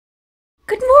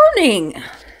Good morning.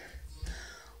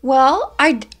 Well,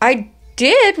 I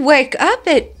did wake up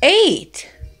at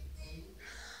 8.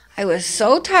 I was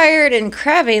so tired and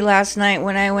crabby last night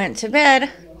when I went to bed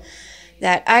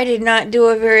that I did not do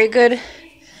a very good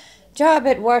job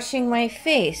at washing my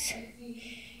face.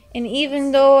 And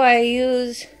even though I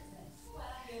use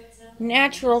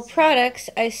natural products,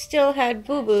 I still had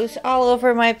boo-boos all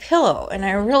over my pillow, and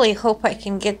I really hope I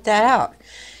can get that out.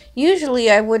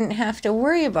 Usually I wouldn't have to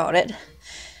worry about it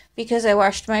because I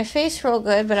washed my face real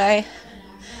good, but I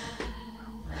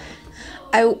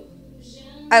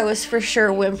was for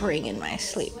sure whimpering in my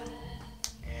sleep.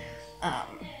 I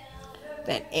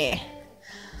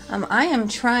am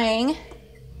trying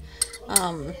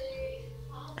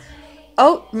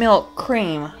oat milk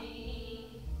cream.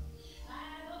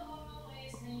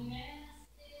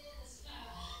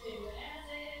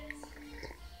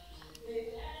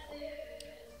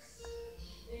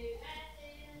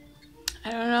 I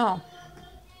don't know.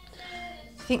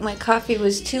 I think my coffee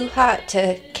was too hot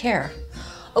to care.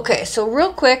 Okay, so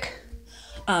real quick,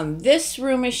 this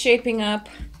room is shaping up.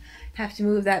 Have to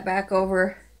move that back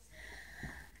over.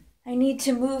 I need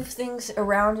to move things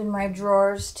around in my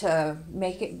drawers to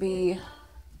make it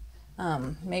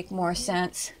make more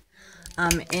sense.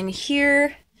 In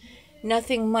here,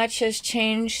 nothing much has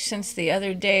changed since the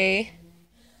other day,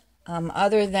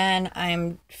 other than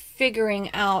I'm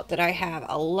figuring out that I have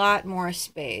a lot more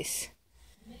space.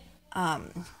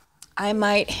 I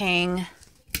might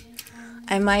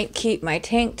keep my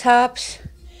tank tops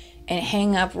and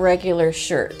hang up regular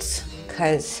shirts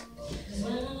because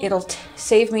it'll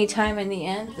save me time in the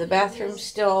end. The bathroom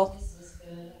still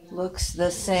looks the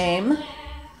same.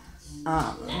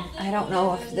 I don't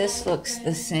know if this looks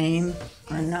the same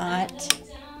or not.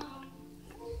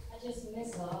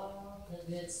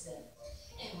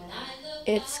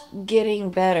 It's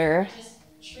getting better.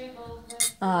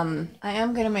 I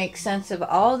am going to make sense of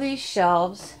all these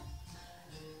shelves.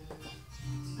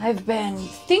 I've been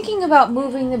thinking about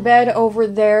moving the bed over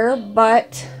there,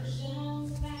 but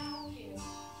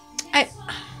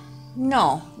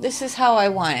no, this is how I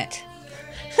want it.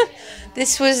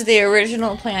 This was the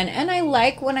original plan, and I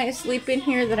like when I sleep in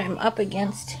here that I'm up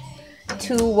against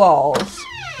two walls.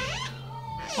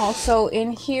 Also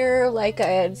in here, like I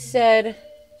had said,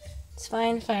 it's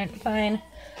fine.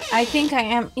 I think I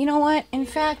am, you know what, in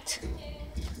fact,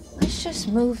 let's just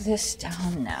move this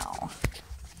down now,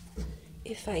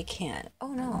 if I can. Oh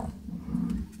no,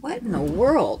 what in the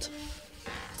world?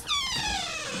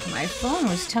 My phone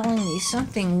was telling me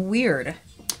something weird.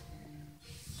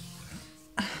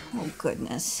 Oh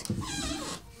goodness.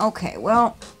 Okay,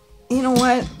 well, you know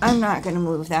what, I'm not gonna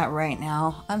move that right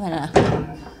now. I'm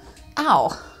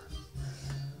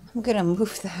gonna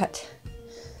move that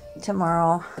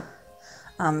tomorrow.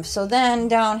 So then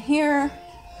down here,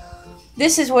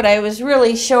 this is what I was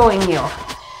really showing you.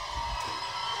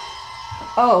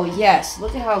 Oh yes,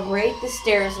 look at how great the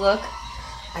stairs look.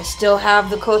 I still have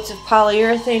the coats of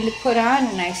polyurethane to put on,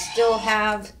 and I still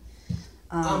have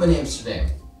I'm in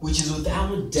Amsterdam, which is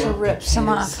without a doubt rip the some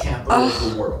cannabis off. capital of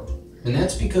the world. And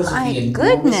that's because of My the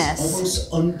enormous, goodness.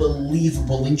 almost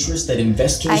unbelievable interest that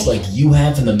investors like you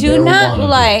have in the do marijuana not boom.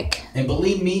 like And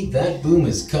believe me, that boom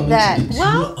is coming that. to the tune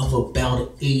Well, of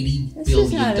about $80 this billion.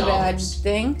 is not a bad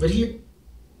thing. But here,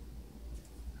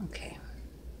 Okay.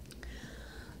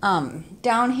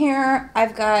 Down here,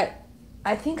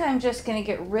 I think I'm just going to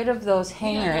get rid of those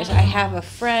hangers. I have a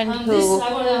friend who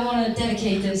I want to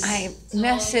dedicate this.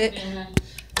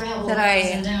 That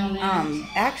I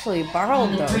actually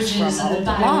borrowed those from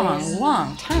a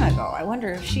long time ago. I wonder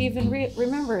if she even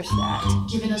remembers that.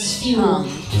 Giving us fuel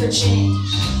for change.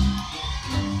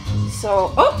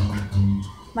 So,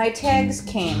 my tags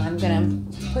came. I'm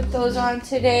going to put those on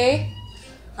today.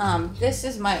 This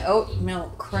is my oat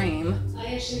milk cream.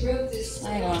 I actually wrote this.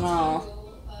 I don't know.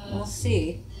 We'll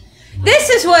see. This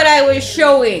is what I was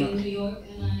showing.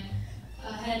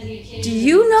 Do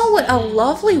you know what a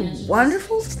lovely,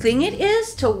 wonderful thing it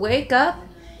is to wake up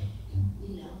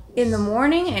in the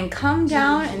morning and come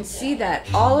down and see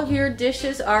that all of your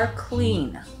dishes are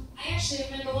clean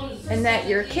and that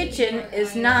your kitchen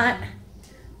is not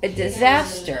a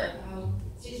disaster?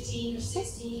 15 or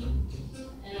 16,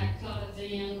 and I caught a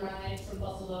van ride from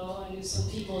Buffalo. I knew some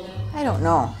people that. I don't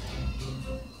know.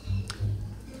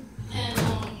 And so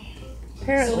me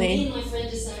Apparently, and my friend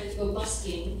decided to go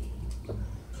busking.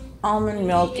 almond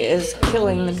milk is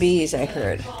killing the bees, I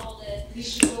heard. We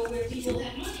should go where people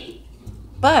have money.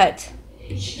 But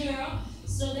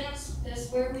So that's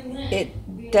where we went.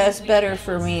 it does better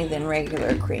for me than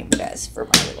regular cream does for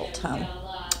my little tongue.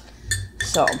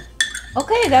 So,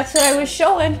 Okay, that's what I was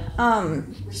showing.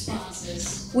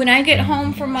 responses. When I get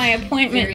home from my appointment